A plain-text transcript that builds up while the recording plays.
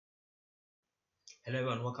Hello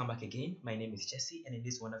everyone, welcome back again. My name is Jesse, and in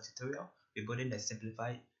this wonderful tutorial, we're building the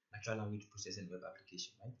simplified natural language processing web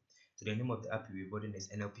application, right? So the name of the app we're building is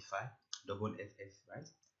NLPiffy, right?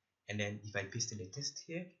 And then if I paste in the text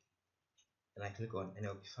here, and I click on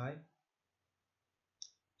NLPiffy,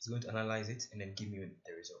 it's going to analyze it and then give me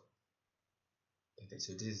the result. Okay,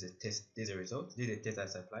 so this is the test, this is the result, this is the test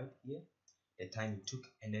that's applied here, the time it took,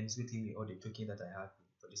 and then it's going to give me all the tokens that I have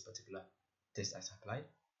for this particular test as applied.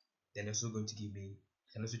 Then also going to give me,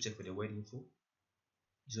 I can also check for the word info.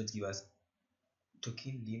 It's going to give us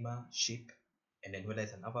token, lemma, shape, and then whether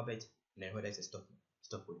it's an alphabet, and then whether it's a stop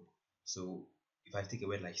word. So if I take a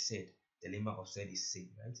word like said, the lemma of said is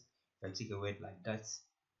same, right? If I take a word like that,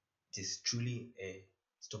 it is truly a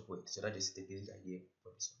stop word. So that is the basic idea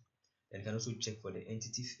for this one. Then you can also check for the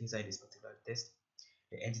entities inside this particular test.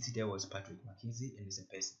 The entity there was Patrick McKinsey, and it's a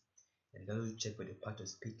person. And you can also check for the part of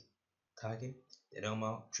speak tagging, the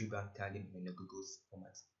normal tree bank tagging in the Google's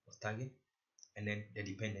format of tagging, and then the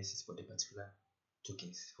dependencies for the particular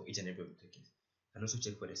tokens, for each and every of the tokens. And also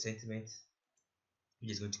check for the sentiment,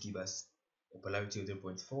 which is going to give us a polarity of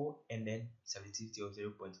 0.4 and then sensitivity of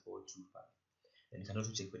 0.425. Then you can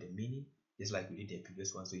also check for the meaning, just like we did the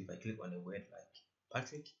previous one. So if I click on a word like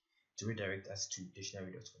Patrick, to redirect us to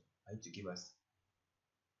dictionary.com, right, to give us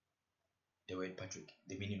the word Patrick,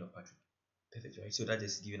 the meaning of Patrick. Perfect, right? So that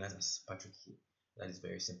is giving us as Patrick here. That is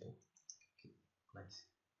very simple. Okay, nice.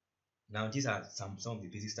 Now these are some of the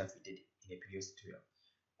basic stuff we did in the previous tutorial.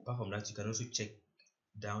 Apart from that, you can also check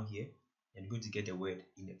down here and you're going to get a word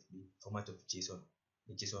in the format of JSON,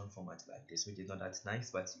 the JSON format like this, which is not that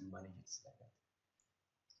nice, but you manage it like that.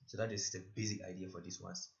 So that is the basic idea for these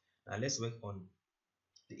ones. Now let's work on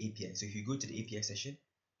the API. So if you go to the API session,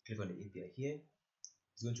 click on the API here,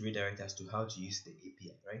 it's going to redirect us to how to use the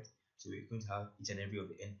API, right? So we're going to have each and every of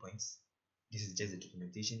the endpoints. This is just the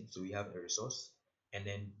documentation. So we have a resource and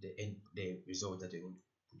then the result that we're going to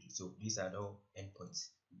produce. So these are all endpoints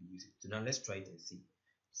we'll be using. So now let's try it and see.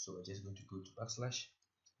 So I'm just going to go to backslash,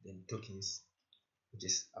 then tokens, which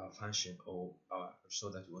is our function or our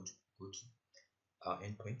result that we want to go to our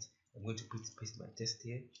endpoint. I'm going to paste my test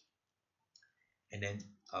here, and then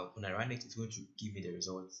when I run it, it's going to give me the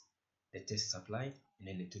results, the test applied, and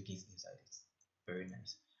then the tokens inside it. Very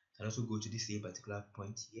nice. I can also go to this same particular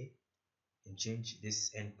point here and change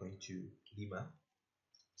this endpoint to lemma.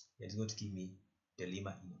 It's going to give me the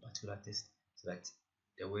lemma in a particular test, so that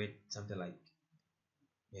the word something like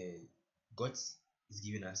got is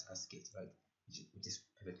given us as get, right, which is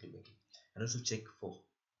perfectly working. And also check for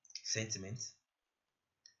sentiment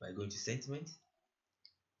by going to sentiment,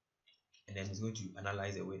 and then it's going to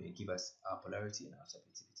analyze the word and give us our polarity and our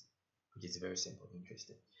subjectivity, which is very simple and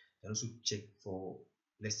interesting. And also check for,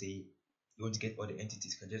 let's say you want to get all the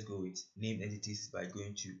entities, you can just go with name entities by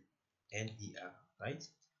going to NER, right?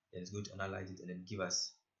 Then it's going to analyze it and then give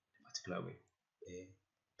us a particular way,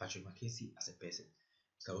 Patrick McKinsey as a person.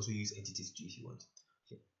 You can also use entities too if you want.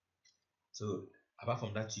 Okay. So apart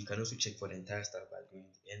from that, you can also check for the entire stuff by going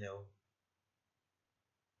to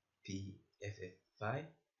NLPiffy.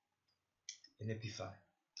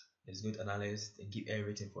 It's going to analyze and give a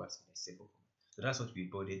rating for us in a simple format. So that's what we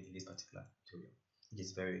builded in this particular tutorial. It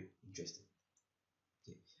is very interesting.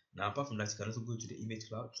 Okay. Now apart from that, you can also go to the image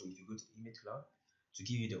cloud. So if you go to the image cloud, to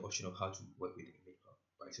give you the option of how to work with the image cloud,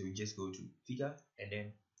 right? So you just go to figure and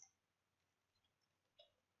then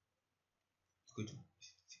go to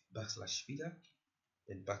backslash figure,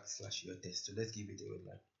 then backslash your test. So let's give it a word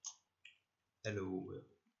like hello world.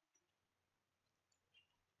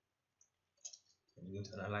 And you're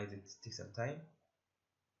going to analyze it, take some time.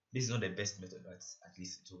 This is not the best method, but at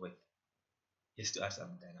least it will work, just to add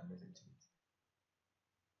some dynamism to it.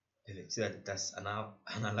 Perfect. So that that's now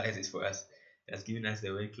analyze it for us. That's giving us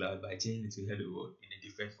the word cloud by changing it to hello world in a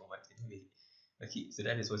different format anyway. Okay, so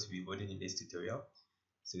that is what we'll be building in this tutorial.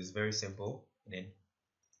 So it's very simple and then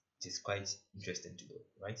it is quite interesting to build,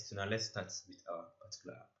 right? So now let's start with our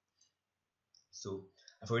particular app. So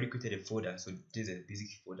I've already created a folder. So this is a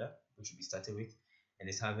basic folder which we'll be starting with, and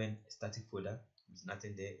it's having a static folder with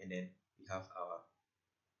nothing there, and then we have our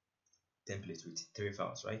template with 3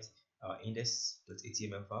 files, right? Our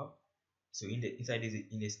index.html file. So inside this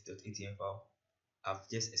index.html file, I've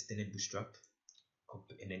just extended Bootstrap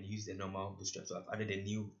and then used the normal Bootstrap. So I've added a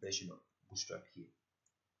new version of Bootstrap here,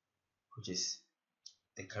 which is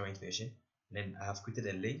the current version. And then I have created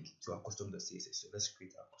a link to our custom.css. So let's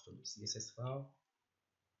create our custom.css file.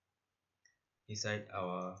 Inside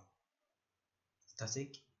our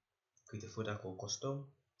static, create a folder called custom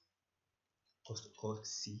called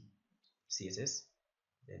CSS.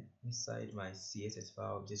 Then inside my CSS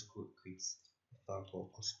file, just create a file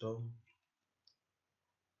called custom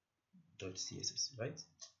 .css, right?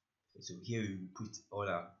 So here we put all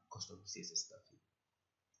our custom CSS stuff here.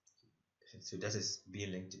 So that is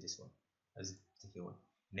being linked to this one. That's the second one.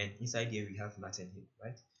 And then inside here we have nothing here,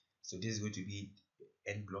 right? So this is going to be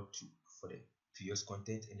end block 2 for the previous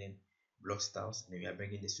content, and then block styles, and then we are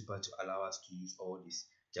bringing the super to allow us to use all this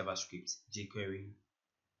JavaScript, jQuery,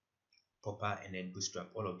 Popper, and then Bootstrap.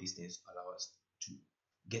 All of these things allow us to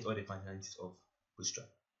get all the functionalities of Bootstrap.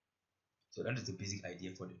 So that is the basic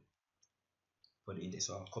idea for the index.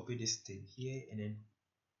 So I'll copy this thing here and then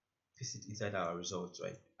paste it inside our results,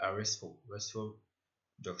 right? Our RESTful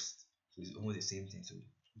docs. So it's almost the same thing. So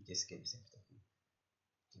we just get the same stuff here.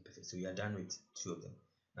 Okay, perfect. So we are done with 2 of them.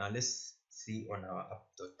 Now let's see on our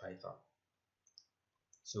app.py file.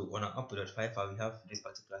 So on our app.py file, we have this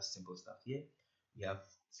particular simple stuff here. We have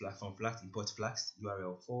from Flask, import Flask,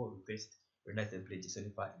 URL for request, render template,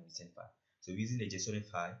 JSONify, and then send file. So we're using the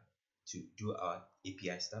JSONify to do our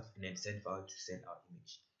API stuff, and then send file to send our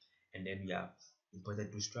image. And then we have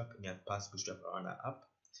imported Bootstrap, and we have passed Bootstrap around our app.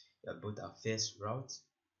 We have built our first route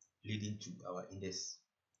leading to our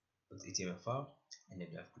index.html file, and then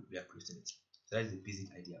we are closing it. So that is the basic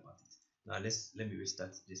idea about it. Now let me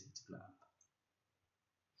restart this particular app.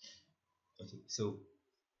 Okay, so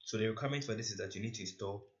the requirement for this is that you need to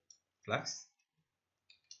install Flask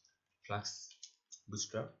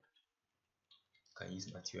Bootstrap. You can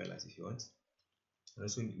use Materialize if you want. And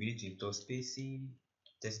also we need to install SpaCy,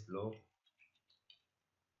 TextBlob,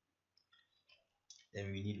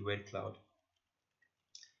 then we need Word Cloud,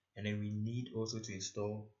 and then we need also to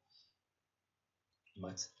install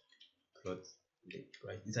Matplotlib,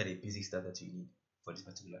 right? These are the basic stuff that you need for this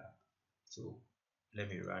particular app. So let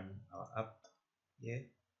me run our app here.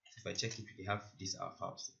 So if I check it, we have these are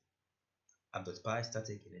files: app.py,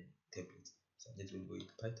 static, and then template. So I'm just going to go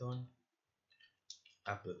into Python,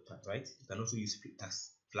 app.py, right? You can also use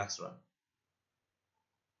Flask run.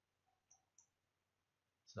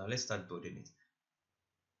 So now let's start building it.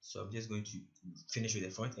 So I'm just going to finish with the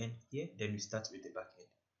front end here, then we start with the back end.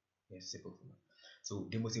 Yes, simple format. So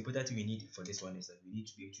the most important thing we need for this one is that we need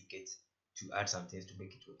to be able to add some things to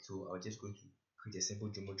make it work. So I'm just going to create a simple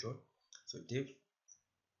Jumbotron. So div,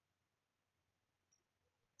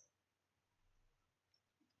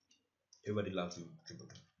 everybody loves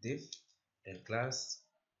Jumbotron. Div, then class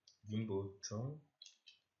Jumbotron,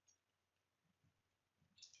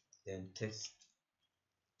 then text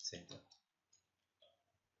center.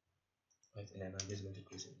 Right, and then I'm just going to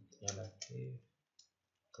close it. Div,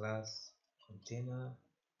 class container.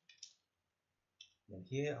 And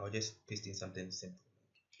here I'll just paste in something simple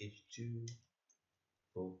like h2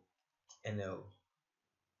 for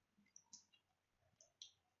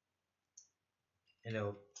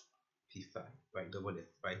NLPiffy, right? Double F,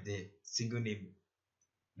 right? The single name,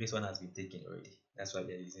 this one has been taken already. That's why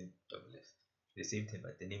they're using double F. The same thing,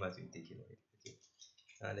 but the name has been taken already. Okay.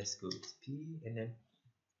 Now let's go with P and then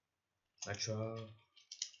natural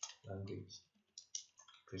language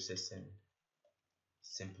processing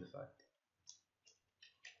simplified.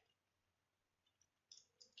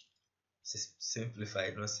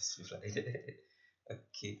 Simplified, not simplified.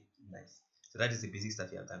 Okay, nice. So that is the basic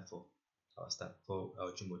stuff we have done for our stuff for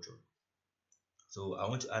our Jumbotron. So I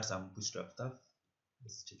want to add some Bootstrap stuff.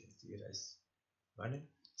 Let's check and see whether it's running.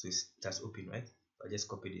 So that's open, right? So I just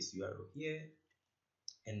copy this URL here,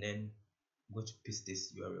 and then I'm going to paste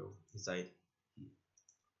this URL inside here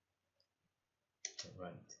and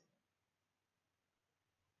run it.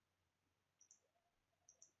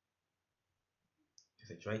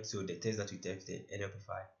 Perfect, right? So the test that we typed, the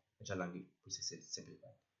NLPiffy natural language processing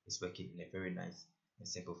simplified, is working in a very nice and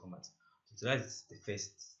simple format. Okay, so that's the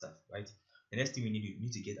first stuff, right? The next thing we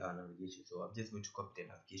need to get our navigation. So I'm just going to copy the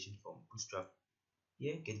navigation from Bootstrap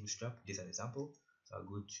here, get Bootstrap. This is an example. So I'll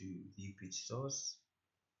go to view page source.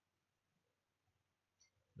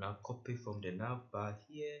 Now copy from the nav bar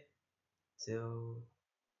here till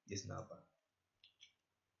this nav bar.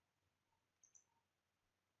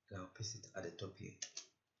 Now paste it at the top here.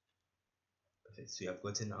 Perfect. So you have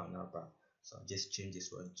gotten our nav bar. So I'll just change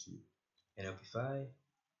this one to NLPiffy,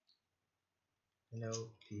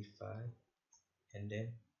 and then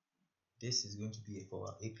this is going to be for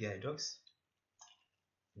our API docs,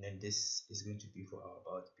 and then this is going to be for our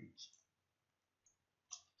about page.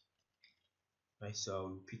 Right, so I'll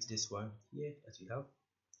repeat this one here that we have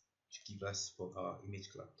to give us for our image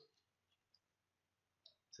cloud,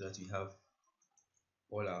 so that we have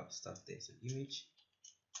all our stuff there. So image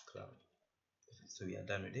cloud. Perfect. So we are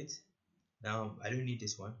done with it. Now I don't need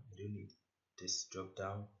this one. I don't need this drop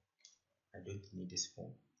down. I don't need this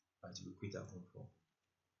form. But we create our own form.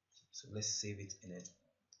 So let's save it, and then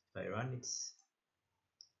if I run it,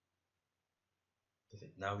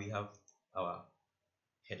 Perfect. Now we have our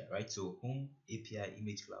header, right? So home, API,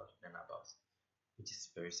 image cloud, and about, which is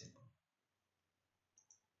very simple.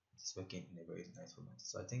 It's working in a very nice format.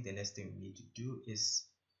 So I think the next thing we need to do is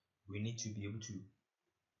we need to be able to,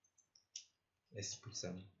 let's put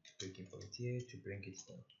some breaking point here to bring it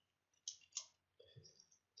down.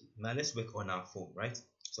 Now let's work on our form, right?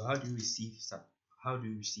 So how do you receive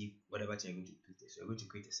whatever you're going to put there? So we're going to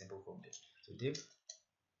create a simple form there. So div,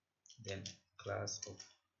 then class of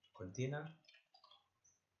container,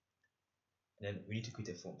 and then we need to create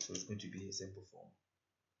a form. So it's going to be a simple form,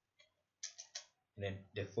 and then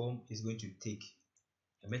the form is going to take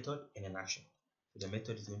a method and an action. So the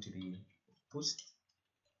method is going to be post,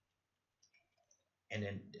 and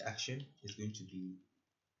then the action is going to be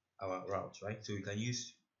our route, right? So we can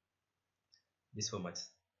use this format.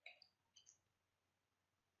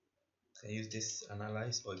 You can use this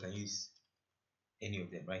analyze, or you can use any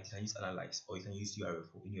of them, right? You can use analyze, or you can use URL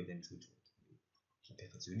for any of them to work. Okay,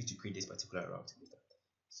 perfect. So we need to create this particular route.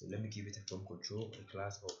 So let me give it a form control, a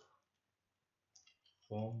class of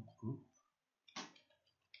form group,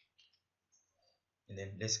 and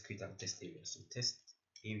then let's create our test area. So test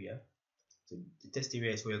area. So the test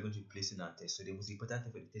area is where you're going to place in our test. So the most important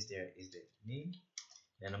thing for the test area is the name,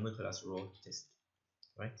 and I'm going to class raw test,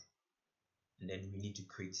 right? And then we need to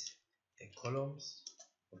create a columns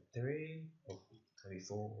of 3 of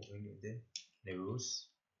 24 or any of them, the rows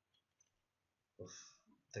of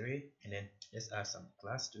 3, and then let's add some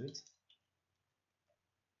class to it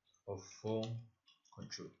of form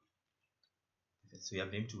control. Okay, so we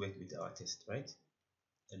have name to work with our test, right?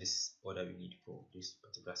 And this is all that we need for this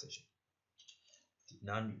particular session.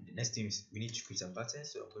 Now the next thing is we need to create some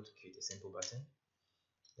buttons. So I'm going to create a simple button.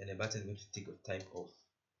 Then the button is going to take a type of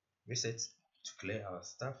reset to clear our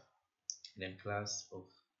stuff, and then class of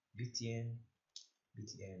btn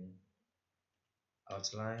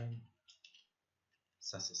outline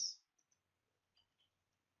success.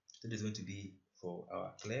 So this is going to be for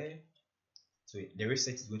our clear. So the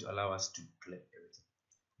reset is going to allow us to clear everything.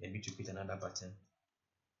 Then we need to create another button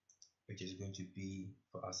which is going to be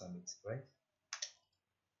for our submit, right?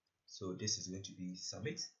 So this is going to be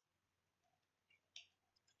submit,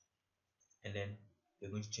 and then we're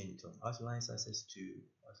going to change it from outline success to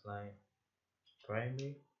outline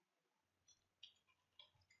primary,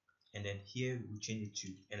 and then here we will change it to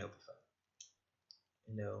NLPiffy.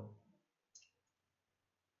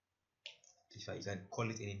 NLPiffy, you can call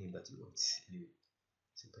it any name that you want anyway.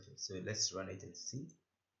 So perfect. So let's run it and see.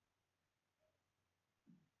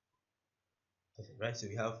 Perfect, right? So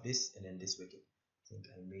we have this and then this working. I think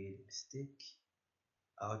I made a mistake.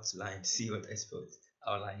 Outline, see what I spelled?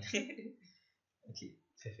 Outline. Okay,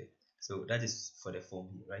 perfect. So that is for the form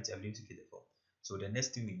here, right? I'm going to get the form. So the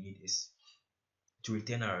next thing we need is to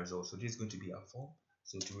return our results. So this is going to be our form.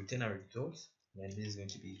 So to return our results, then this is going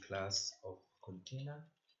to be class of container.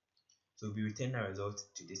 So we return our result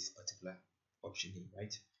to this particular option here,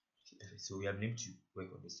 right? Okay, perfect. So we have name to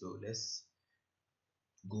work on this. So let's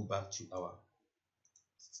go back to our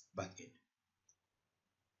backend.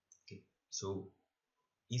 Okay, so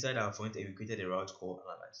inside our front end we created a route called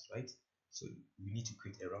analyze, right? So we need to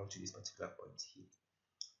create a route to this particular point here.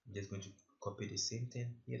 I'm just going to copy the same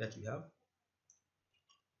thing here that we have,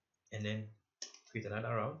 and then create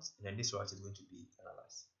another route, and then this route is going to be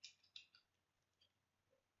analyze.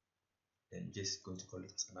 Then just going to call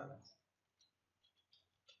it analyze.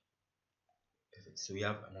 Perfect. So we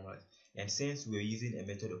have analyze, and since we're using a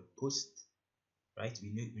method of post, right, we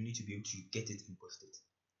need to be able to get it and post it.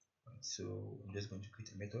 Right, so I'm just going to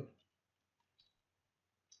create a method.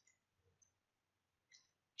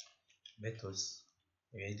 Methods.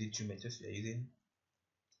 We are using 2 methods. We are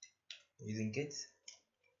using get,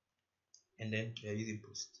 and then we are using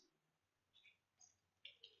post.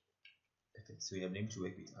 Perfect. So we have named to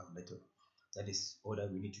work with our method. That is all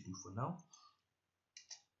that we need to do for now.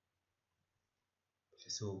 Okay,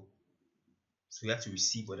 so we have to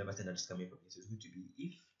receive whatever thing that is coming from this. So it's going to be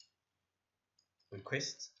if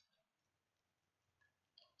request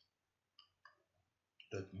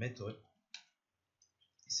dot method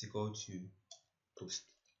is equal to post.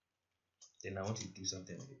 Then I want to do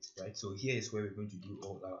something with it, right? So here is where we're going to do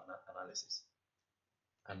all our analysis,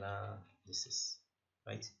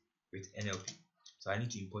 right, with NLP. So I need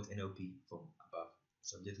to import NLP from above.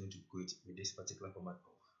 So I'm just going to go it with this particular format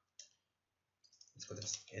of, let's call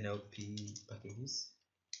this NLP packages.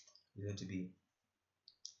 It's going to be,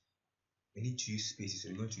 we need to use SpaCy. So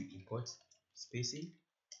we're going to import SpaCy,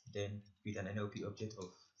 then with an NLP object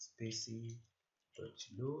of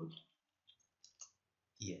SpaCy.load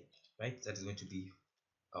here, right? That is going to be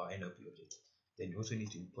our NLP object. Then we also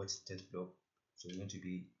need to import TextBlob So it's going to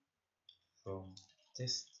be from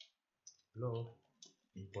TextBlob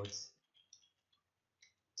import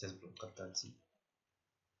TextBlob capital T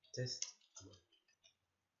TextBlob.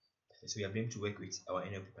 So we are able to work with our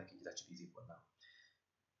NLP package. That should be easy for now.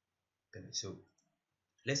 So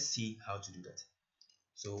let's see how to do that.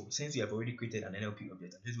 So since we have already created an NLP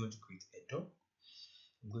object, I'm just going to create a doc.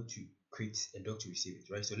 I'm going to create a doc to receive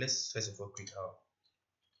it, right? So let's first of all create our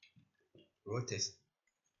raw test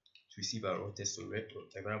to receive our raw test. So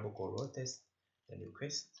a variable called raw test, then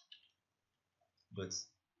request dot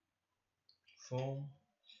form.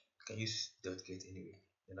 I can use dot get anyway.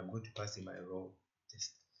 Then I'm going to pass in my raw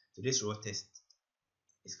test. So this raw test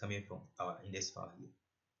is coming from our index file here,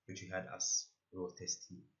 which we had as raw test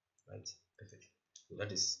here, right? Perfect. So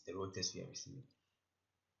that is the raw test we are receiving.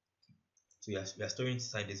 So we are storing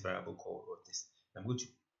inside this variable called raw test. I'm going to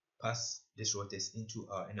pass this raw test into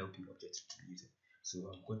our NLP object to be using. So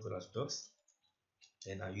I'm going for that docs,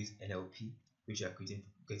 then I use NLP, which I are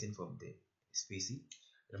getting from the SpaCy,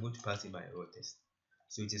 and I'm going to pass in my raw test.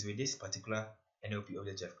 So it is with this particular NLP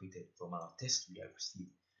object I've created from our test we have received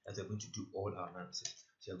that we're going to do all our analysis.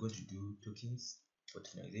 So you're going to do tokens for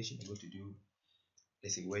tokenization, you're going to do,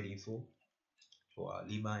 let's say, word info for our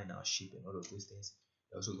lemma and our shape and all of those things.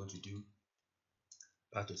 You're also going to do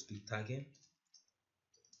part of speed tagging,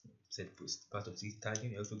 set post part of speed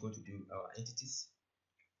tagging. You're also going to do our entities,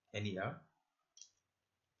 NER,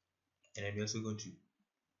 and then we're also going to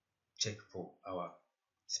check for our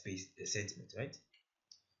space sentiment, right?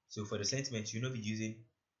 So for the sentiment, you'll not be using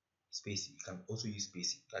SpaCy. You can also use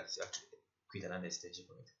SpaCy. That's you have to create another extension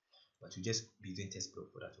for it, but we just be using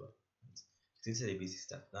TextBlob for that one. Right? So this is the basic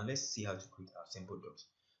stuff. Now let's see how to create our simple docs.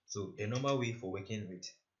 So the normal way for working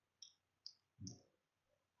with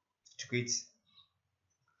to create,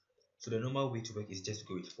 so the normal way to work is just to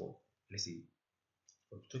go with for, let's say,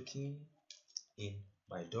 for token in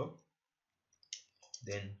my doc,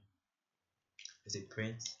 then let's say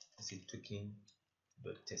print, let's say token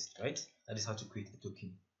dot test, right? That is how to create a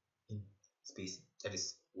token in SpaCy. That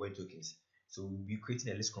is word tokens. So we'll be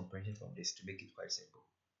creating a list comprehension from this to make it quite simple,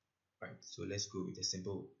 right? So let's go with a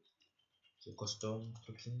simple, so custom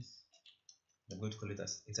tokens. I'm going to call it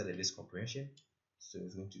as inside the list comprehension. So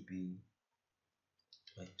it's going to be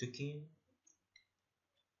my token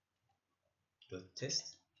dot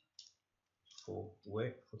test for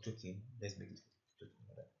where for token. Let's make it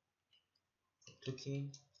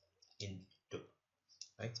token in doc,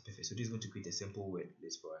 right? Perfect. So this is going to create a simple word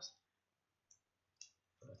list for us.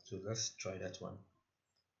 So let's try that one.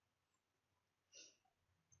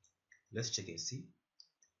 Let's check and see.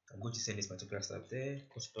 I'm going to send this particular stuff there.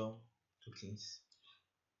 Custom tokens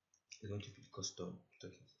is going to be custom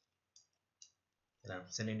tokens, and I'm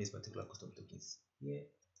sending this particular custom tokens here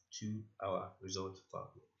to our result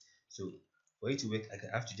file here. So for it to work,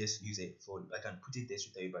 I have to just use a for loop. I can put it there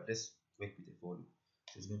straight away, but let's work with a for loop.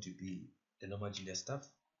 So it's going to be the normal junior stuff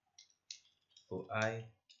for I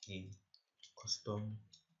in custom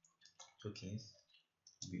tokens.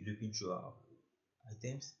 We'll be looping through our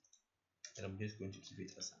items, and I'm just going to keep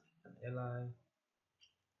it as an li,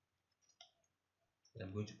 and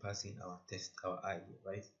I'm going to pass in our test, our I here,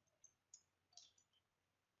 right?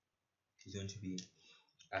 It's going to be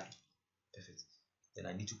I. Perfect. Then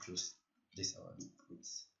I need to close this our loop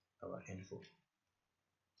with our end for.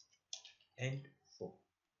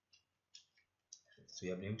 So we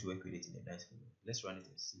have been able to work with it in a nice way. Let's run it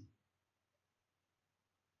and see.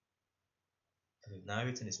 Perfect. Now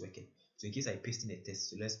everything is working. So in case I paste in a test,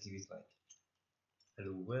 so let's give it like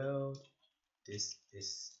hello world, this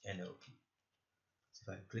is NLP. So if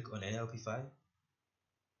I click on NLP file,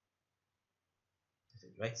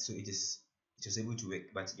 right, so it was able to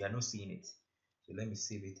work, but you are not seeing it. So let me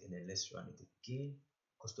save it and then let's run it again.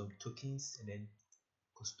 Custom tokens and then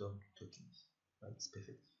custom tokens, right? It's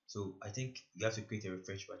perfect. So I think you have to create a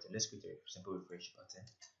refresh button. Let's create a simple refresh button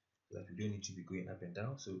so that we don't need to be going up and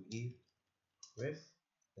down. So if ref,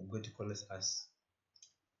 I'm going to call this as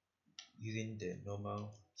using the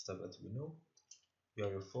normal stuff that we know,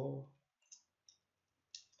 URL 4,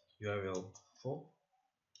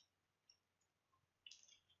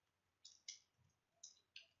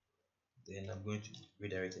 then I'm going to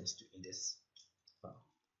redirect it to index file.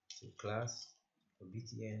 So class for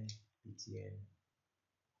btn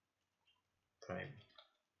prime.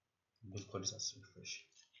 I'm going to call this as refresh.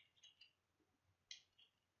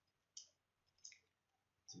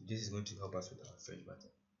 So this is going to help us with our refresh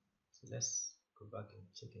button. So let's go back and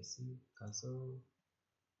check and see. Cancel.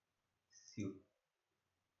 Field.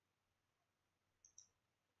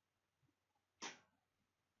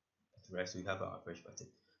 Right, so we have our refresh button.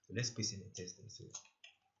 So let's paste in the text and see.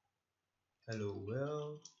 Hello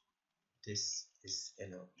world, this is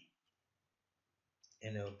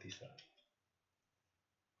NLPiffy.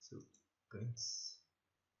 So print.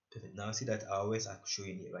 Perfect. Now see that our words are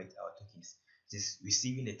showing here, right? Our tokens. This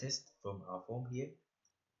receiving the text from our form here,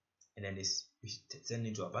 and then this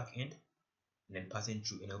sending to our back end, and then passing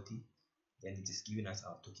through NLP. Then it is giving us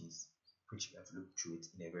our tokens, which we have looked through it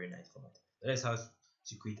in a very nice format. So that's how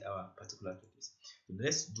to create our particular tokens. So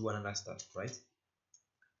let's do another step, right?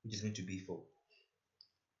 Which is going to be for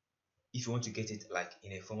if you want to get it like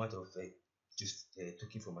in a format of just a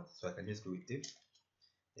token format. So I can just go with div.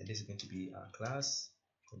 Then this is going to be our class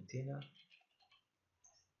container.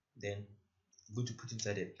 Then I'm going to put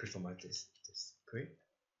inside a pre-format test pre,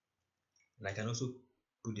 and I can also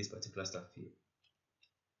put this particular stuff here.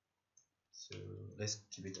 So let's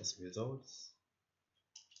give it as results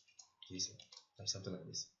JSON, like something like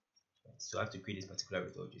this. Right. So I have to create this particular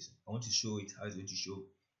result JSON. I want to show it how it's going to show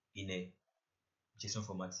in a JSON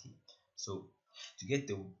format here. So to get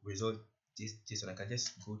the result this JSON, I can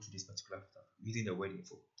just go to this particular stuff using the word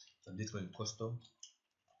info. So I'm just going to custom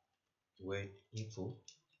word info.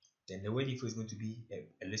 Then the word info is going to be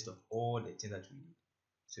a list of all the things that we need.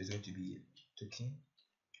 So it's going to be token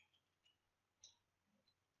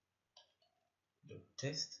dot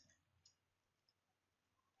text.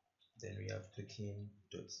 Then we have token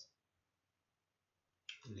dot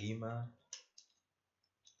lemma.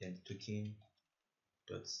 Then token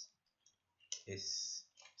dot is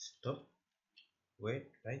stop word,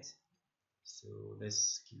 right? So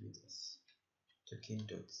let's give it as token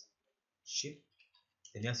dot shape.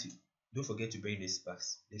 Then you have to don't forget to bring this back,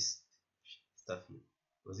 this stuff here,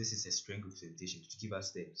 because this is a string representation to give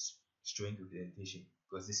us the string representation,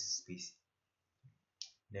 because this is space.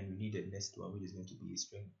 Then we need the next one, which is going to be a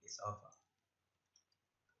string is alpha,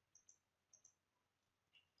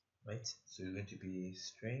 right? So it's going to be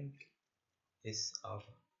string is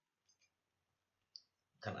alpha.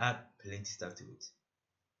 You can add plenty stuff to it.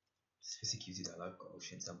 Specific using allow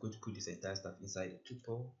options. I'm going to put this entire stuff inside a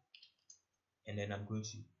tuple, and then I'm going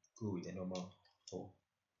to go with a normal for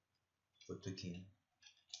token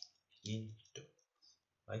in.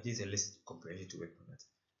 Right, this is a list comprehension to work on that.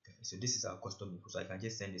 Okay, so this is our custom info. So I can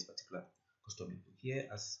just send this particular custom info here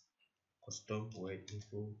as custom word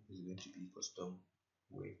info is going to be custom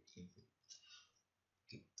word info.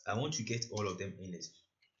 Okay, I want to get all of them in this.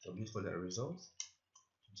 So I'm going to call that result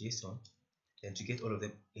JSON. Then to get all of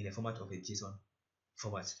them in a format of a JSON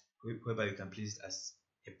format, whereby you can place it as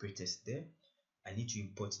a pretest there, I need to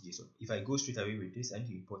import JSON. If I go straight away with this, I need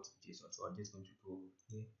to import JSON. So I'm just going to go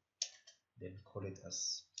here, then call it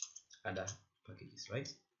as other packages, right?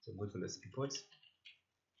 So I'm going to call it import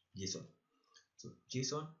JSON. So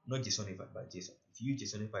JSON, not JSONify, but JSON. If you use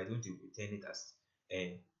JSONify, it's going to return it as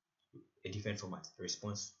a different format, a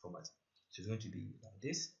response format. So it's going to be like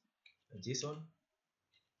this: JSON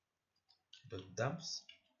dot dumps,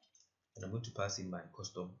 and I'm going to pass in my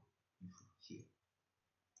custom info here.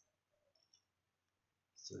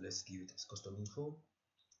 So let's give it as custom info.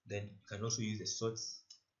 Then you can also use the sort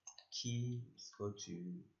key is equal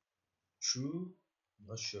to true. I'm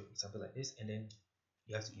not sure, something like this, and then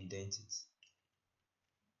you have to indent it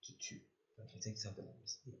to true. I think something like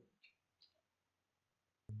this. Yeah.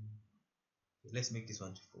 Let's make this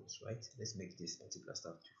one to false, right? Let's make this particular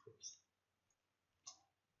stuff to false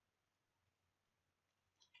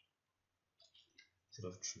instead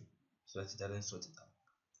of true, so that it doesn't sort it out.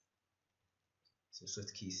 So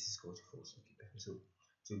sort keys is equal to false. Okay, perfect. So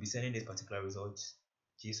we'll be sending this particular result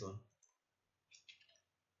JSON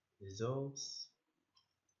results.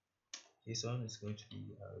 JSON is going to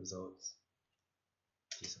be a result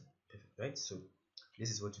JSON. Perfect, right? So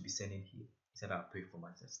this is what we'll be sending here inside our pre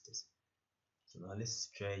format as this. So now let's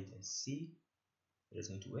try it and see if it's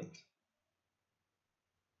going to work.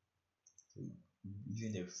 So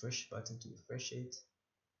using the refresh button to refresh it.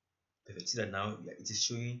 Perfect. See that now it is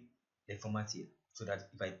showing the format here, so that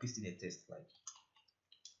if I paste in a text like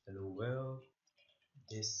hello world,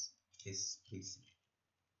 this is basic.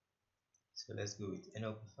 So let's go with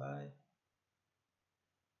NLPiffy.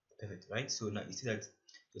 Perfect, right? So now you see that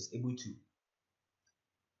it was able to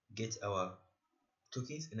get our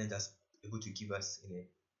tokens, and then that's able to give us in a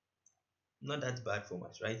not that bad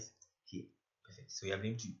format, right? Here. Perfect. So we have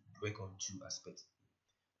been able to work on two aspects.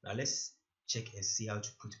 Now let's check and see how to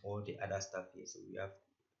put all the other stuff here. So we have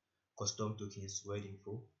custom tokens, word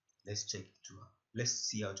info. Let's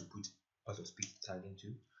see how to put part of speech tagging to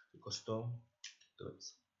the custom dot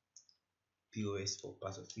pos for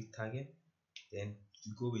part of speech tagging. Then to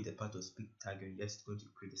go with the part of speech tagging, you're just going to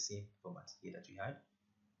create the same format here that we had,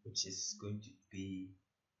 which is going to be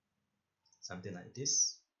something like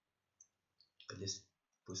this. I just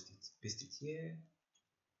paste it here.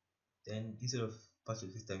 Then instead of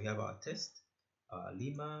password system, we have our test, our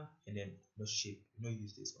lemma, and then no shape. No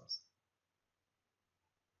use these ones.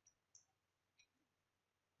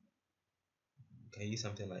 You can use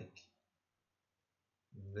something like,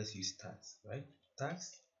 let's use tags, right?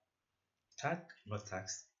 Tags, tag, not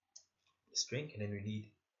tags, string, and then we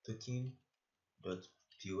need token dot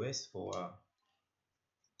pos for our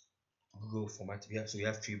Google format. We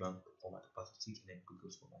have three bank format, password and then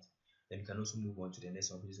Google's format. Then we can also move on to the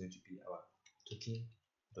next one, which is going to be our token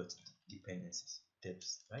dot dependencies,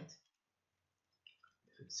 depths, right?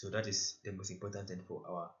 So that is the most important thing for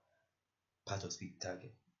our part of speak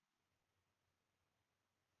target.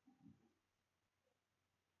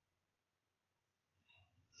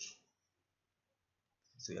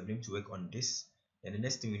 So I'm going to work on this, and the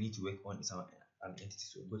next thing we need to work on is our an entity.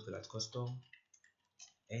 So we're going to that custom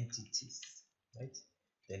entities, right?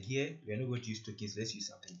 Then here we are not going to use tokens. Let's use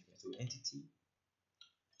something different. So entity.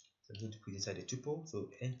 So I'm going to put inside the tuple. So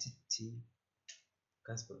entity,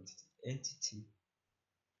 can't spell entity. Entity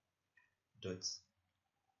dot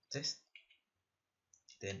text.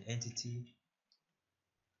 Then entity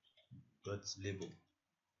dot label,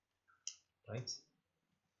 right?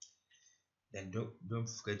 Then don't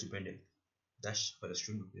forget to bring the dash for the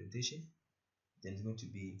string representation. Then it's going to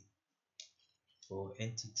be for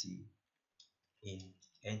entity in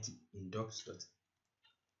docs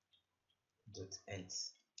dot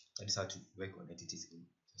ends. That is how to work on entities.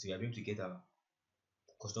 So you are going to get a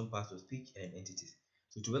custom path of speak and entities.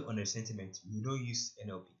 So to work on the sentiment, we don't use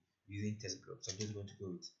NLP, we're using TextBlob. So I'm just going to go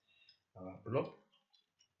with blob,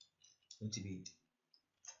 going to be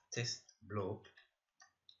TextBlob,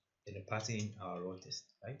 and the pattern in our raw text,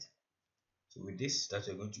 right? So with this, that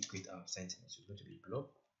we're going to create our sentiment. So it's going to be blob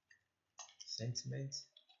sentiment,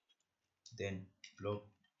 then blob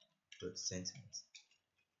dot sentiment.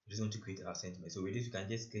 We're just going to create our sentiment. So with this, you can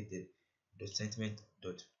just get the sentiment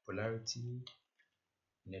dot polarity,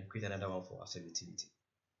 and then create another one for our subjectivity.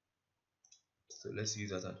 So let's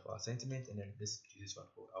use that one for our sentiment, and then let's use this one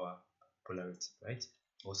for our polarity, right?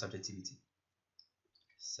 Or subjectivity.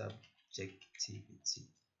 Subjectivity.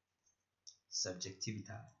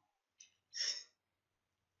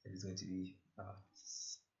 That is going to be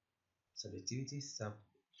subjectivity.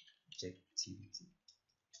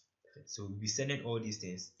 Perfect. So we'll be sending all these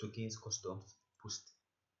things: tokens, customs, post,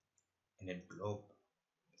 and then blob,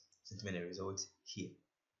 sentiment, and result here.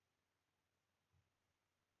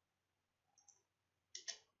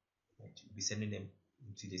 Right. We'll be sending them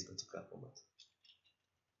into this particular format.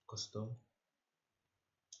 Custom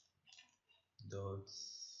dot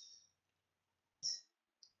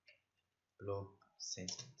blob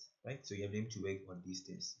sentiment, right? So you're able to work on these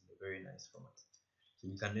things in a very nice format. So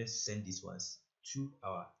we can then send these ones to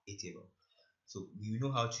our A table. So we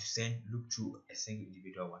know how to look through a single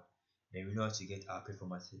individual one. Then we know how to get our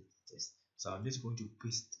performance test. So I'm just going to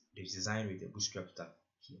paste the design with the bootstrap tab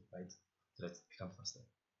here, right? So that it becomes faster.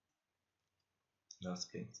 Now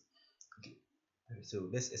explain it. Okay. So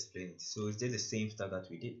let's explain it. So it's just the same stuff that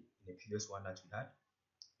we did in the previous one that we had,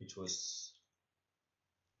 which was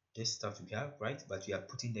this stuff we have, right? But we are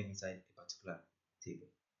putting them inside a particular table.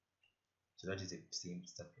 So that is the same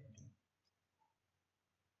stuff we are doing.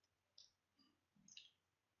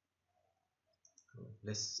 So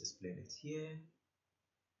let's explain it here.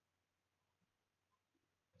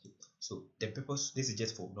 Okay. So the purpose, this is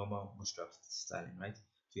just for normal bootstrap styling, right? So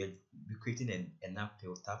we are creating a nav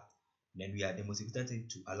tab, and then the most important thing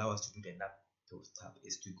to allow us to do the nav tab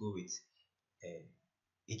is to go with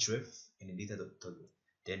href and the data toggle.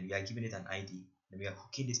 Then we are giving it an ID, and we are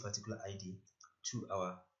hooking this particular ID to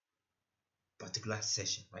our particular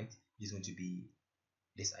session, right? It's going to be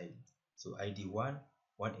this ID. So ID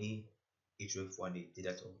 1A, href 1A,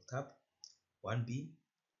 data toggle tab, 1B,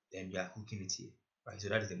 then we are hooking it here, right? So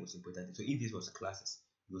that is the most important thing. So if this was classes,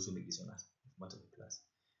 we also make this one as format of a class.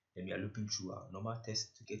 Then we are looping through our normal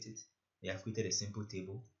test to get it. We have created a simple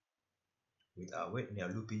table with our word, and we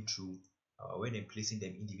are looping through our word and placing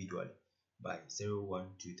them individually by 0, 1,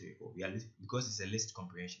 2, 3, 4. We are because it's a list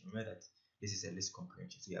comprehension. Remember that this is a list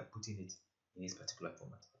comprehension, so we are putting it in this particular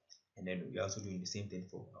format. And then we are also doing the same thing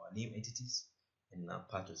for our name entities and our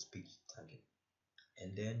part of speech target.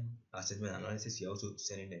 And then our sentiment analysis, we are also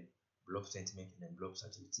sending them blob sentiment and then blob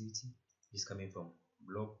subjectivity. This is coming from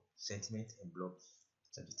blob sentiment and blob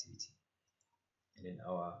subjectivity. And then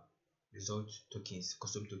our result tokens,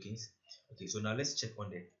 custom tokens. Okay, so now let's check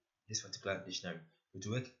on this particular dictionary. So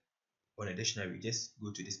to work on a dictionary, just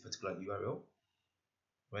go to this particular URL,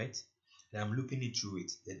 right? Then I'm looping it through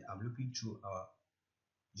it. Then I'm looping through our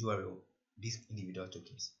URL, these individual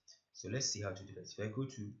tokens. So let's see how to do that. If I go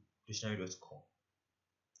to dictionary.com,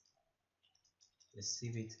 let's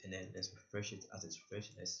save it and then let's refresh it. As it's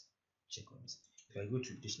refreshed, let's check on this. If I go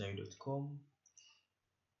to dictionary.com,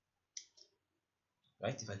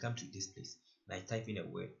 right, if I come to this place and I type in a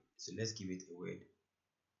word, so let's give it a word.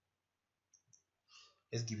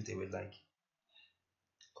 Let's give it a word like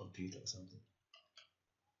computer or something,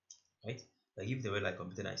 right? If I give the word like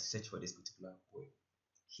computer and I search for this particular word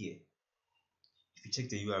here, if you check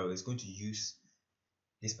the URL, it's going to use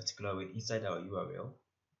this particular word inside our URL,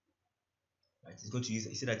 right? It's going to use,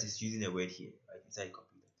 you see that it's using a word here, right, inside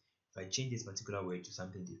computer. If I change this particular word to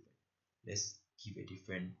something different, let's give a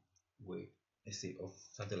different word, let's say of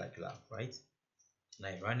something like lab, right? And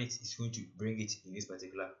I run it, it's going to bring it in this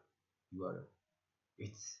particular URL.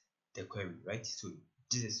 It's the query, right? So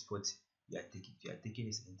this is what you are taking. You are taking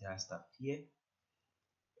this entire stuff here,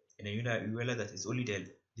 and then you realize that it's only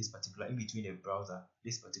this particular in between the browser,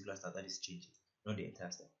 this particular stuff that is changing, not the entire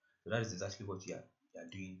stuff. So that is exactly what you are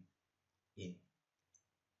doing in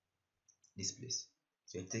this place.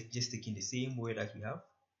 So you're just taking the same word that we have,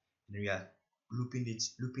 and we are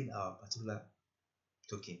looping our particular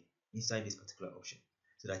token inside this particular option,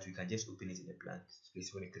 so that we can just open it in a blank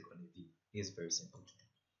space when you click on the view. It's very simple to do.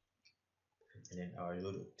 And then our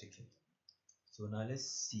load of token. So now let's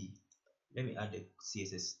see. Let me add the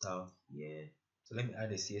CSS style here. So let me add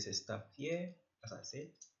the CSS stuff here, as I said,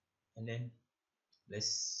 and then let's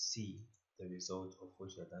see the result of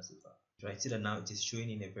what we have done so far. Right, see that now it is showing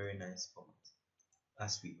in a very nice format,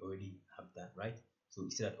 as we already have done, right? So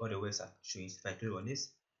you see that all the words are showing. If I click on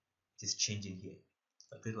this, it is changing here.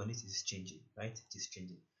 If I click on this, it is changing, right? It is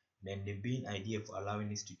changing. And then the main idea for allowing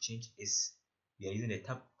this to change is we are using the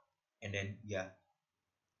tab, and then we are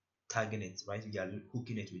tagging it, right? We are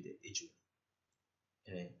hooking it with the h1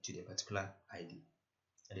 and then to the particular ID.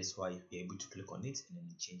 That is why you're able to click on it and then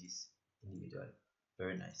it changes individually.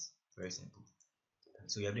 Very nice, very simple.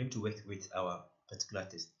 So you are able to work with our particular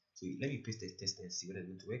test. So let me paste the test and see whether it's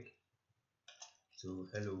going to work. So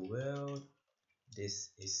hello world, this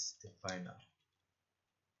is the final.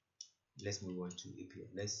 Let's move on to API.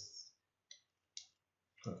 Let's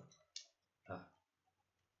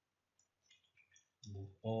move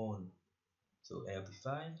on. So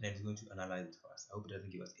NLPiffy, and then it's going to analyze it for us. I hope it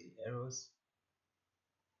doesn't give us any errors.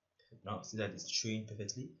 Now see that it's showing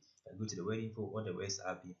perfectly. I go to the word info, all the words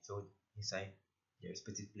are being filled inside their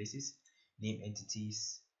respective places. Name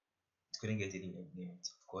entities, it couldn't get any name.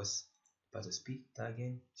 Of course, part of speak,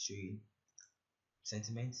 tagging, showing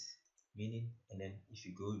sentiment, meaning, and then if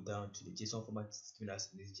you go down to the JSON format, it's giving us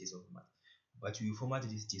this JSON format. But we will format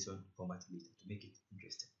this JSON format later to make it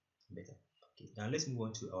interesting, better. Okay, now let's move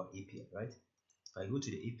on to our API, right? If I go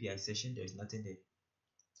to the API session, there is nothing there.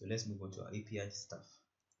 So let's move on to our API stuff.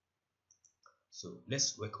 So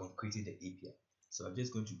let's work on creating the API. So I'm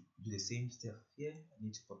just going to do the same stuff here. I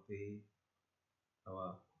need to copy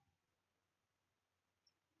our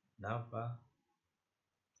navbar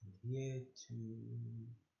from here to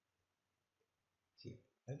here,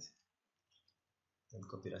 right? And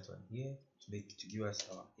copy that one here to give us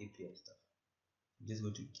our API stuff. I'm just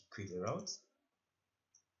going to create a route.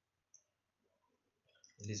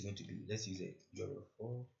 And this is going to be, let's use a URL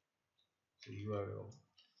 4. So URL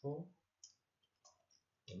 4.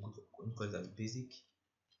 I'm going to call that basic.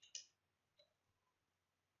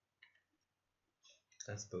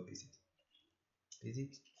 Can't spell basic. Basic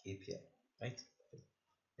API, right?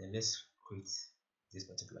 Then let's create this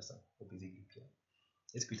particular stuff for basic API.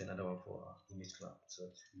 Let's create another one for our image cloud so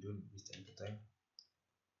that we don't waste any time.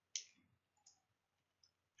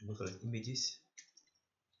 We'll call it images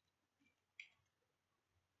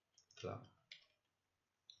cloud.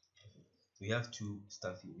 We have two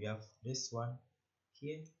stuff here. We have this one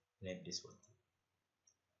here and then this one here.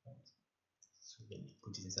 Right. So then we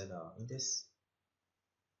put it inside our index.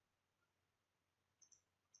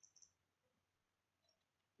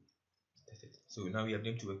 Perfect. So now we have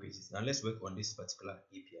them to work with this. Now let's work on this particular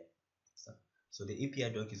API stuff. So the API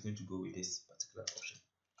doc is going to go with this particular option.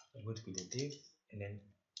 I'm going to put a div and then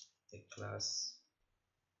a class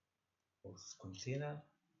of container.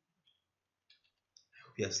 I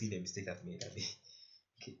hope you have seen the mistake I've made.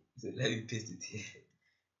 Okay, so let me paste it here.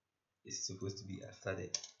 It's supposed to be after the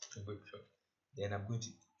workshop. Then I'm going to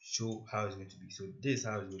show how it's going to be. So this is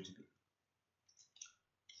how it's going to be.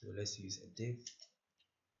 So let's use a div,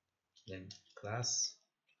 then class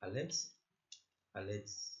alert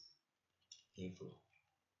info,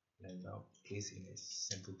 and now place in a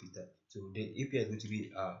simple Peter. So the API is going to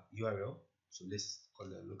be our URL. So let's call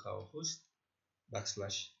the local host /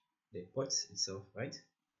 the port itself, right?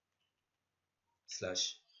 /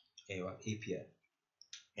 our API.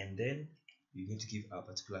 and then we're going to give our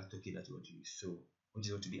particular token that we want to use, so which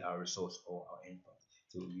is going to be our resource or our endpoint.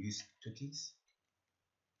 So we use tokens,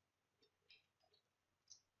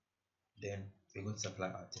 then we're going to supply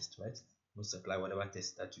our test, right? We're going to supply whatever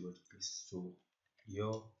test that you want to place. So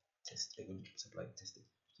your test, we're going to supply test.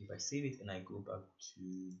 So if I save it and I go back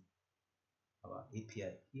to our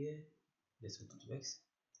API here, let's go to X.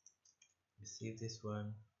 Let's save this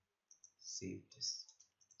one, save this.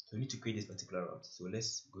 So we need to create this particular route. So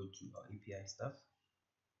let's go to our API stuff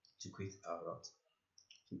to create our route.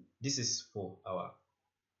 So this is for our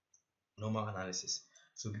normal analysis.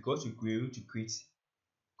 So because we were able to create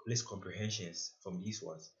list comprehensions from these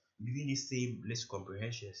ones, using the same list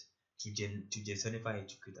comprehensions to JSONify it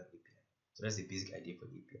to create an API. So that's the basic idea for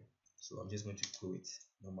the API. So I'm just going to go with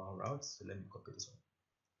normal routes. So let me copy this one.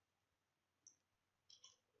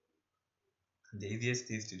 The easiest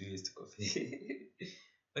thing to do is to copy.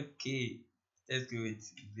 Okay, let's go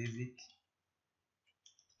with basic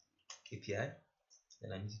API.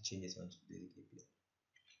 Then I need to change this one to basic API.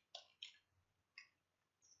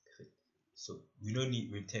 Perfect. So we don't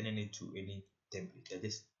need returning it to any template. They're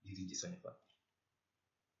just using JSONify,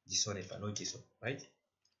 not JSON, right?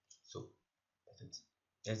 So perfect.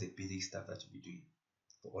 That's the basic stuff that you'll be doing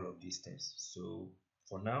for all of these things. So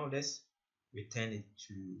for now, let's return it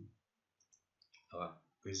to our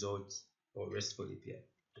result or RESTful API.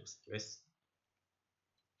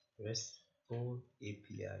 RESTful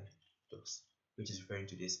API docs, which is referring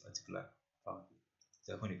to this particular file.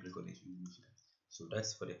 So when you click on it, you will see that. So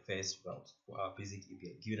that's for the first route for our basic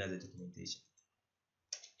API, given as a documentation.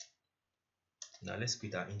 Now let's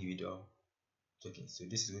create our individual tokens. So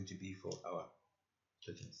this is going to be for our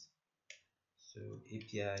tokens. So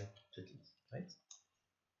API tokens, right?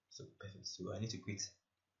 So perfect. So I need to create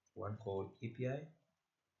one called API.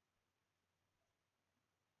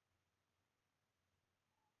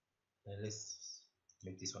 And let's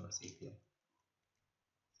make this one as API.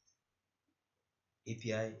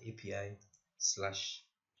 API slash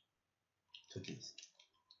tokens.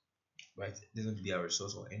 Right, this is going to be our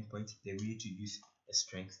resource or endpoint. Then we need to use a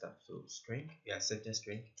string stuff. So string, yeah, certain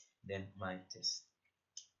string, then my test.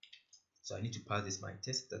 So I need to pass this my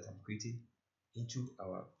test that I'm creating into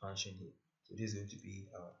our function here. So this is going to be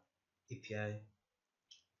our API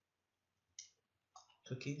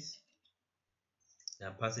tokens. And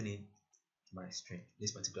I'm passing in my string,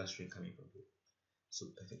 this particular string coming from here. So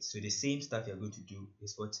perfect. So the same stuff you're going to do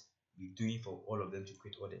is what we're doing for all of them to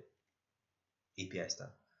create all the API stuff.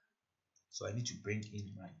 So I need to bring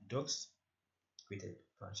in my docs, create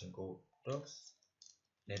a function called docs,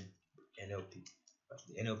 then NLP,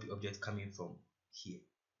 the NLP object coming from here,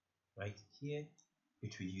 right here,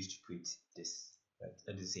 which we use to create this, right?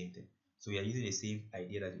 That's the same thing. So we are using the same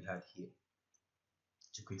idea that we had here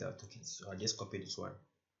to create our tokens. So I'll just copy this one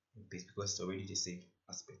and paste because it's already the same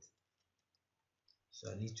aspect. So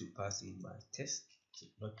I need to pass in my test. So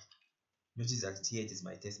notice that here it is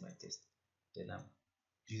my test. Then I'm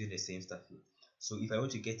using the same stuff here. So if I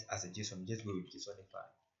want to get as a JSON, just go with JSONify.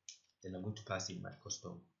 Then I'm going to pass in my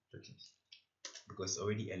custom tokens because it's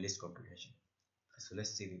already a list comprehension. So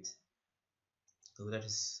let's save it. So that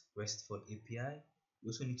is RESTful API. We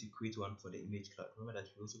also need to create one for the image cloud. Remember that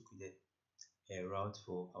we also created a route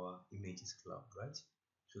for our images cloud, right?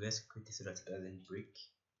 So let's create it so that it doesn't break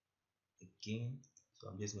again. So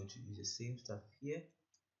I'm just going to use the same stuff here.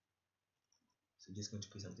 So just going to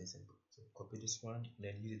put something simple. So copy this one and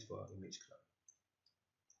then use it for our image cloud.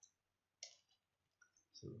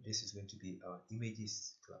 So this is going to be our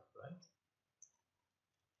images cloud, right?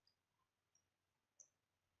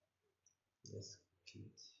 Let's keep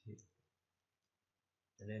it here.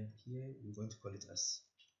 And then here we're going to call it as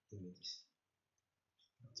images.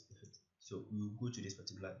 That's perfect. So we will go to this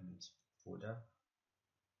particular image folder,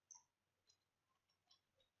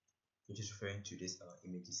 which is referring to this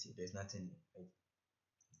images here. There's nothing here, right?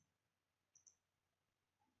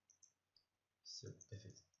 So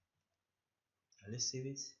perfect. Now let's save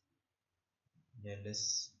it. Then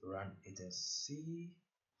let's run it and see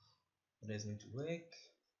whether it's going to work.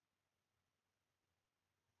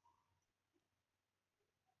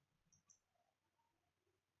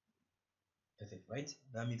 Perfect, right?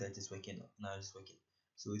 That means that it's working now. It's working.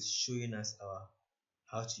 So it's showing us our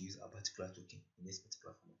how to use our particular token in this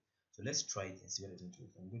particular format. So let's try it and see what it's going to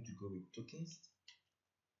work. I'm going to go with tokens,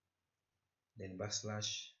 then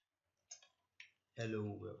backslash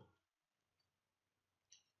hello world.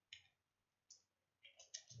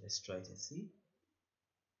 Let's try it and see.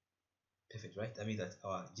 Perfect, right? That means that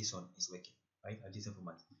our JSON is working, right? Our JSON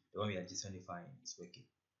format, the one we are JSONifying, is working.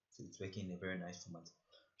 So it's working in a very nice format.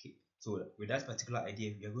 Okay, so with that particular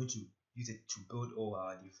idea, we are going to use it to build all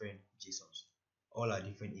our different JSONs, all our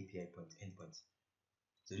different API endpoints.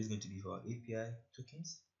 So this is going to be for our API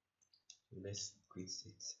tokens. So let's create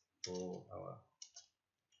it for our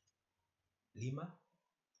Lima.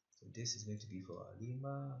 So this is going to be for our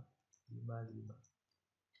Lima.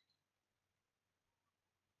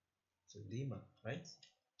 So Lima, right?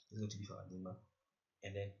 It's going to be for our Lima,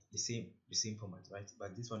 and then the same format, right?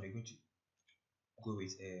 But this one we're going to go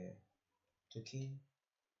with a token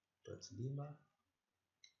dot Lima.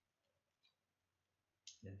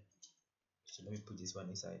 Then, so let me put this one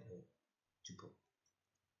inside a tuple.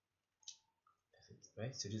 Perfect,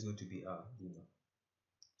 right? So this is going to be our Lima.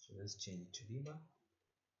 So let's change it to Lima.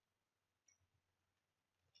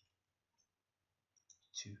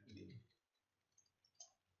 To Lima.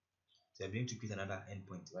 So I'm going to create another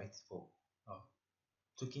endpoint, right, for our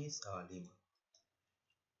tokens, our Lima.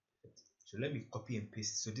 Perfect. So let me copy and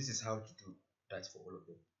paste. So this is how to do that for all of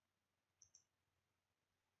them.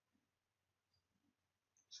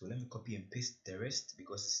 So let me copy and paste the rest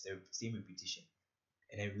because it's the same repetition.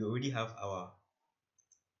 And then we already have our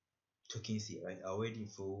tokens here, right? Our word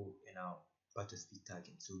info and our part of speech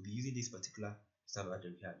tagging. So we'll be using this particular stuff that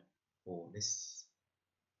we had. For let's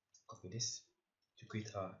copy this to create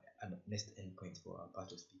our next endpoint for our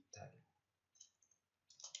part of speech tagging.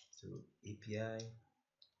 So API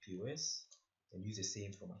POS and use the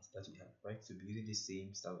same format that we had, right? So we'll be using the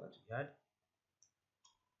same stuff that we had.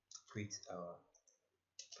 Create our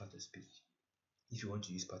part of speech if you want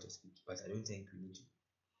to use part of speech, but I don't think we need to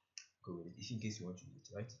go with it. If in case you want to use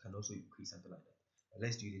it, right, you can also create something like that. But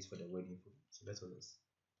let's do it for the word info. So let's call this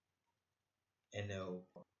NL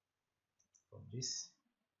from this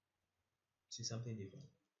to something different.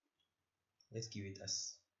 Let's give it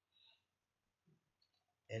as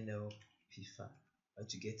NLPiffy, right,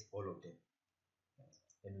 to get all of them, right?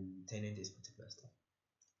 And we return in this particular stuff.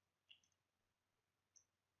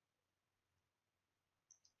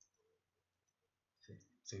 Okay.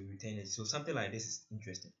 So we return it. So something like this is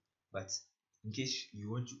interesting, but in case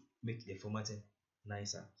you want to make the formatting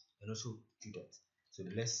nicer, and also do that. So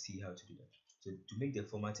let's see how to do that. So to make the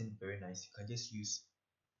formatting very nice, you can just use,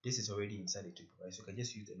 this is already inside the tuple, right? So you can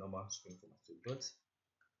just use the normal string format. So dot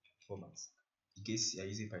format. In case you are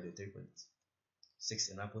using Python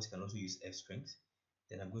 3.6 and Apples, you can also use F strings.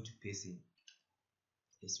 Then I'm going to paste in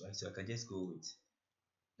this, right? So I can just go with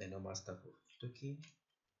the normal stuff of token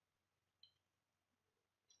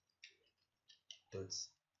dot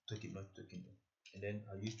token, not token, and then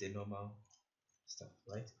I'll use the normal stuff,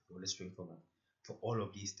 right, for the string format for all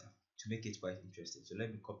of these stuff to make it quite interesting. So let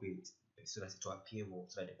me copy it so that it will appear more,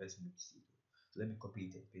 so that the person will see it. So let me copy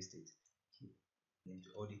it and paste it here into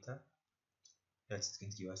all data. That's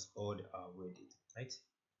going to give us all our word data, right?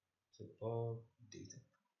 So all data.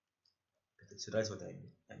 Perfect. So that's what I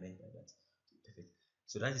meant by that. Perfect.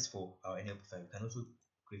 So that is for our NLPiffy. We can also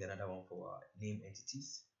create another one for our name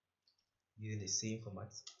entities using the same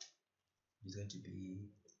format. It's going to be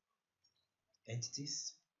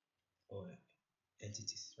entities or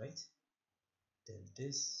entities, right? Then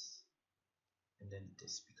this, and then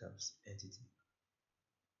this becomes entity.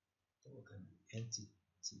 So we can be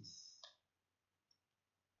entities.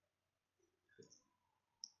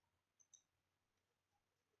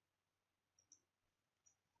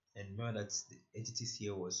 And remember that the entities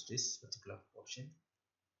here was this particular option.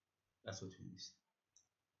 That's what we use.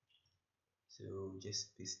 So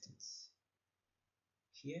just paste it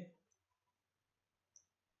here,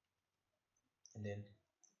 and then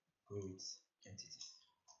go with entities.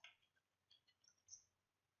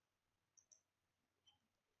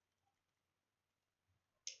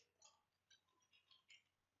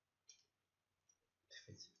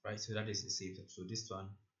 Perfect. Right, so that is the same. So this one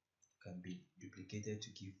can be duplicated to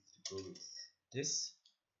go with this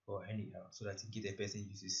or any error, so that in case the person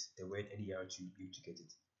uses the word any error to be able to get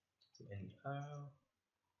it. So any error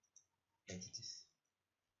entities.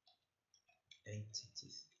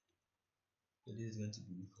 So this is going to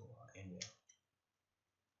be for any error.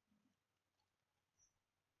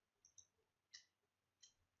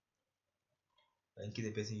 But in case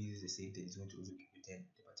the person uses the same thing, it's going to also return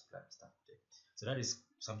the particular stuff there. So that is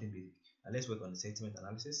something basic. And let's work on the sentiment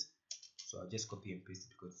analysis. So I'll just copy and paste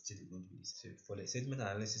it because it's still going to be this. So for the sentiment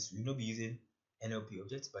analysis, we'll not be using NLP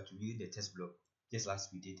objects, but we'll be using the TextBlob, just as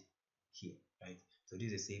we did here, right? So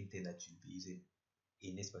this is the same thing that you'll be using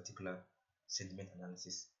in this particular sentiment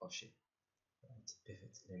analysis option, right?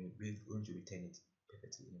 Perfect. And we're going to return it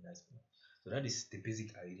perfectly in a nice way. So that is the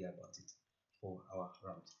basic idea about it for our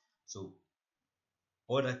route. So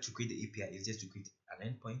all that to create the API is just to create an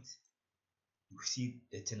endpoint. You see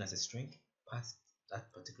the thing as a string, pass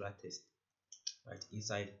that particular text right?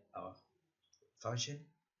 Inside our function,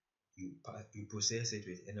 you process it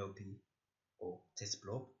with NLP or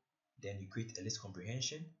TextBlob, then you create a list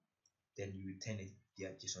comprehension, then you return it via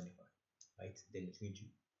JSONify, right? Then it's going to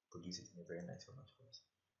produce it in a very nice format for us.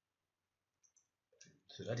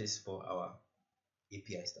 So that is for our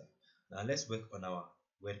API stuff. Now let's work on our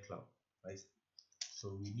word cloud, right?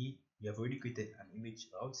 So we have already created an image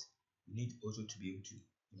route. We need also to be able to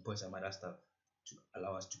import some other stuff to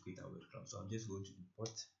allow us to create our word cloud. So I'm just going to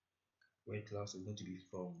import word cloud. So it's going to be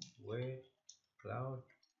from word cloud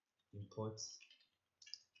import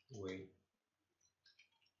word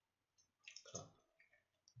cloud.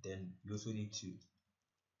 Then we also need to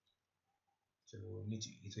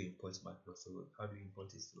import matplot. So how do we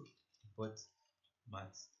import it? So import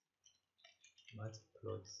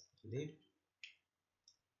matplotlib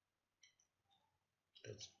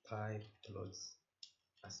 .pyplot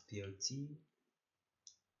as plt.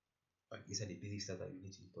 Like these are the basic stuff that we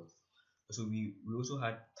need to import. So we also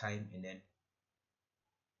had time and then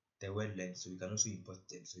the word length, so we can also import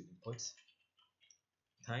them. So import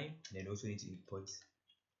time, and then also need to import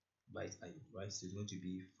byte io, right? So it's going to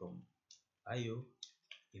be from io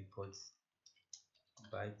import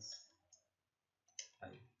byte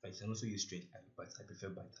io. Right, you can also use string io, but I prefer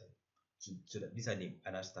byte io. So that these are the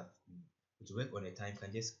other stuff. To work on the time,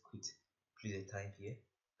 can just create the time here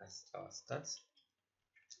as our start.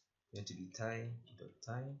 Going to be time.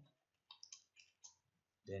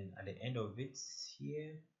 Then at the end of it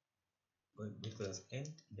here, going to put as end.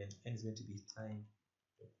 Then end is going to be time.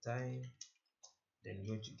 Then we're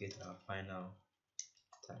going to get our final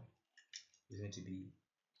time. It's going to be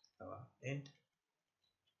our end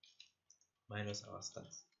minus our start.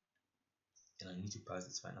 And I need to pass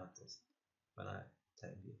this final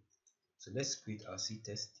time here. So let's create our C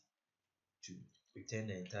test to return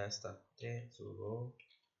the entire stuff there. So raw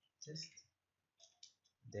test,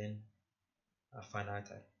 then our final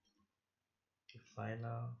time. The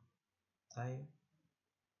final time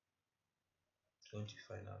going to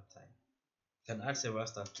final time. You can add several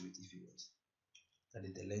stuff to it if you want. That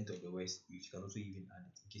is the length of the words. You can also even add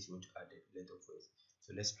it in case you want to add the length of words.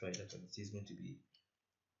 So let's try that one. It's going to be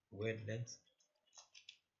word length.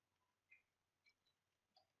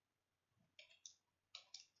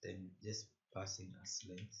 Then just passing as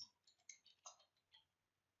length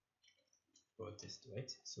for test,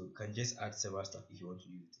 right? So you can just add several stuff if you want to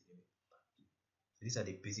use it anyway. So these are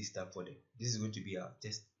the basic stuff for them. This is going to be our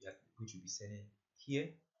test which will be sending here.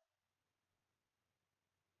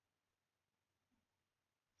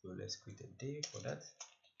 So let's create a day for that.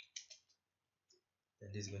 Then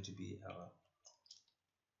this is going to be our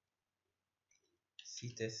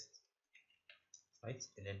C test, right?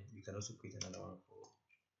 And then we can also create another one for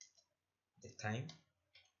the time.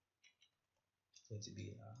 It's going to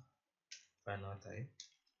be our final time.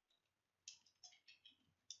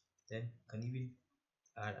 Then you can even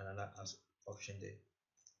add another option there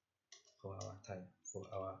for our time, for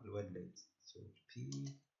our word length. So P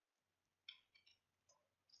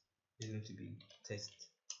is going to be test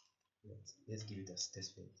length. Let's give it as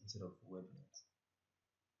test length instead of word length.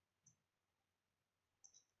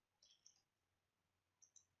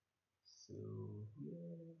 So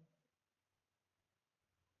here,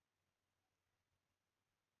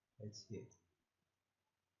 let's here.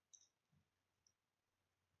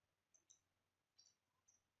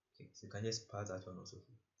 Okay, so you can just pass that one also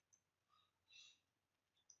here.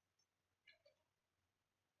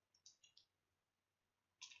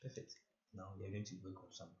 Perfect. Now we are going to work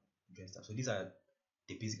on some different stuff. So these are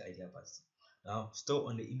the basic idea parts. Now, still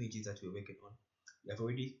on the images that we're working on, we have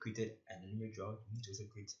already created an image route. We need to also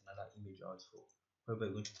create another image route for where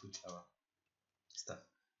we're going to put our stuff.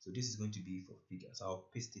 So this is going to be for figures. So I'll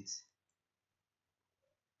paste it.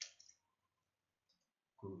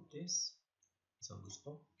 Go this. This one goes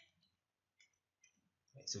up.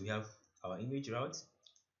 Right, so we have our image route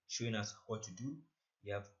showing us what to do.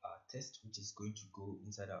 We have our test, which is going to go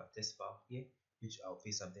inside our test file here, which I'll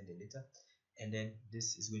paste something there later. And then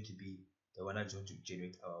this is going to be the one that's going to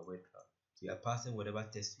generate our word cloud. So we are passing whatever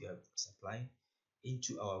test we are supplying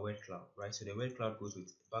into our word cloud, right? So the word cloud goes with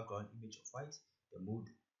the background image of white, the mode,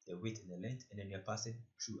 the width, and the length, and then we are passing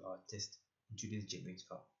through our test into this generate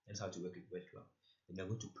file. That's how to work with word cloud. Then we are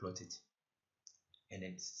going to plot it and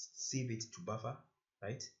then save it to buffer,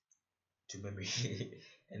 right? To memory.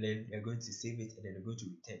 And then we are going to save it, and then we're going to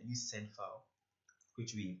return use send file,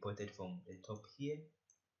 which we imported from the top here,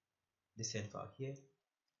 the send file here,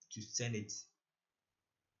 to send it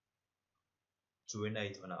to render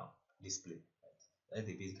it on our display. Right? That's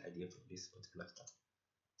the basic idea for this particular stuff.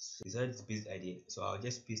 So that's the basic idea. So I'll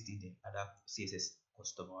just paste in the other CSS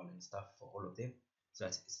custom and stuff for all of them. So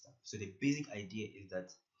that's stuff. So the basic idea is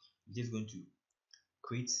that we're just going to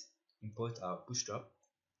create, import our bootstrap,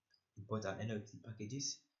 import our NLP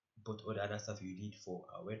packages, import all the other stuff you need for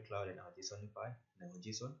our web cloud and our JSONify and our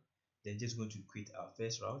JSON. Then just going to create our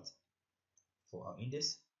first route for our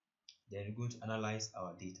index. Then we're going to analyze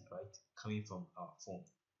our data, right, coming from our form,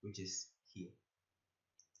 which is here.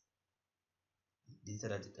 Data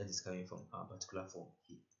that is coming from our particular form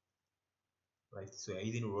here, right? So we are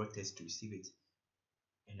using raw text to receive it,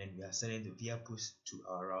 and then we are sending the via push to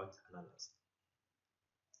our route analyzer.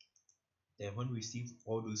 Then when we receive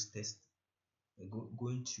all those tests, we're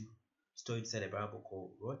going to store inside a variable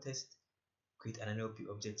called raw test, create an NLP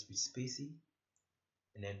object with SpaCy,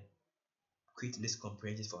 and then create list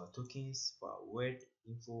comprehensions for our tokens, for our word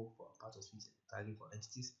info, for our part of speech tagging, for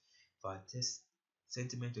entities, for our test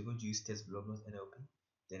sentiment. We're going to use TextBlob, not NLP.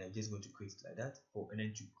 Then I'm just going to create it like that. And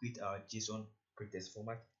then to create our JSON pretest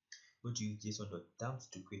format, we're going to use JSON.dump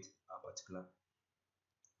to create our particular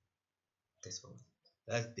text format.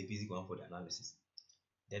 That's the basic one for the analysis.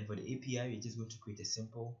 Then for the API, we're just going to create a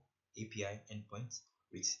simple API endpoint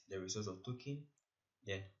with the resource of token.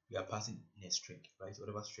 Then we are passing in a string, right?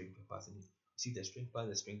 Whatever string we're passing in. See the string, pass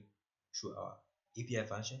the string through our API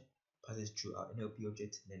function, pass it through our NLP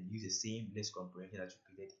object, and then use the same list comprehension that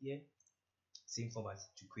we created here, same format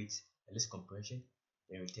to create a list comprehension,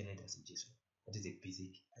 then return it as a JSON. That is the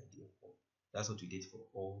basic idea for. That's what we did for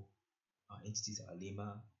all our entities, our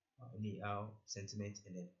lemma, our NAL, sentiment,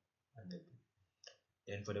 and then NLP.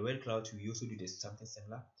 Then for the word cloud, we also do something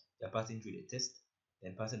similar. We are passing through the test,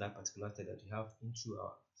 then passing that particular test that we have into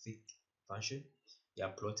our fake function. We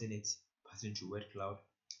are plotting it, passing through word cloud,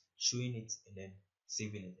 showing it, and then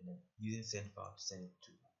saving it, and then using send file to send it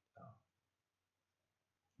to our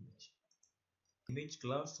image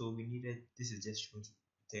cloud. So we needed, this is just showing to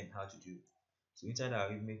return how to do it. So inside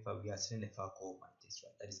our image file, we are sending a file called my test,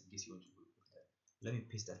 right? That is in case you want to work with that. Let me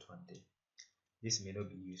paste that one there. This may not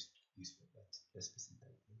be useful, but let's paste it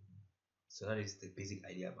that. So that is the basic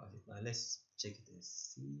idea about it. Now let's check it and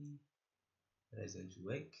see that is going to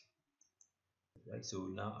work. Right, so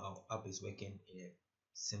now our app is working in a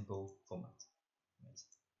simple format. Right,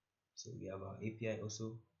 so we have our API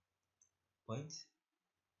also point,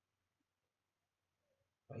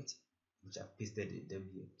 right, which I've pasted them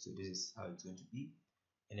here. So this is how it's going to be,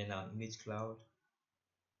 and then our image cloud,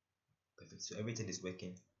 perfect. So everything is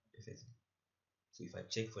working perfectly. So if I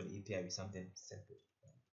check for the API with something simple,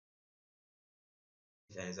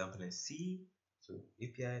 an example in C. So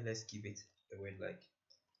API, let's give it a word like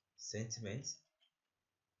sentiment,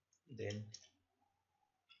 then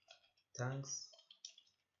thanks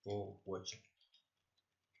for watching.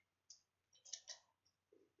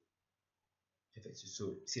 Perfect.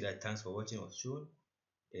 So see that thanks for watching was shown.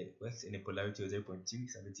 It works in a polarity of 0.2,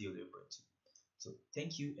 stability of 0.2. So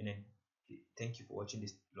thank you, and then thank you for watching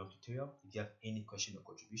this long tutorial. If you have any question or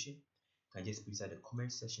contribution, you can just put it in the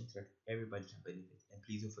comment section so that everybody can benefit. And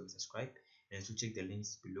please don't forget to subscribe and to check the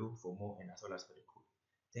links below for more and as well as for the code.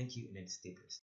 Thank you, and then stay blessed.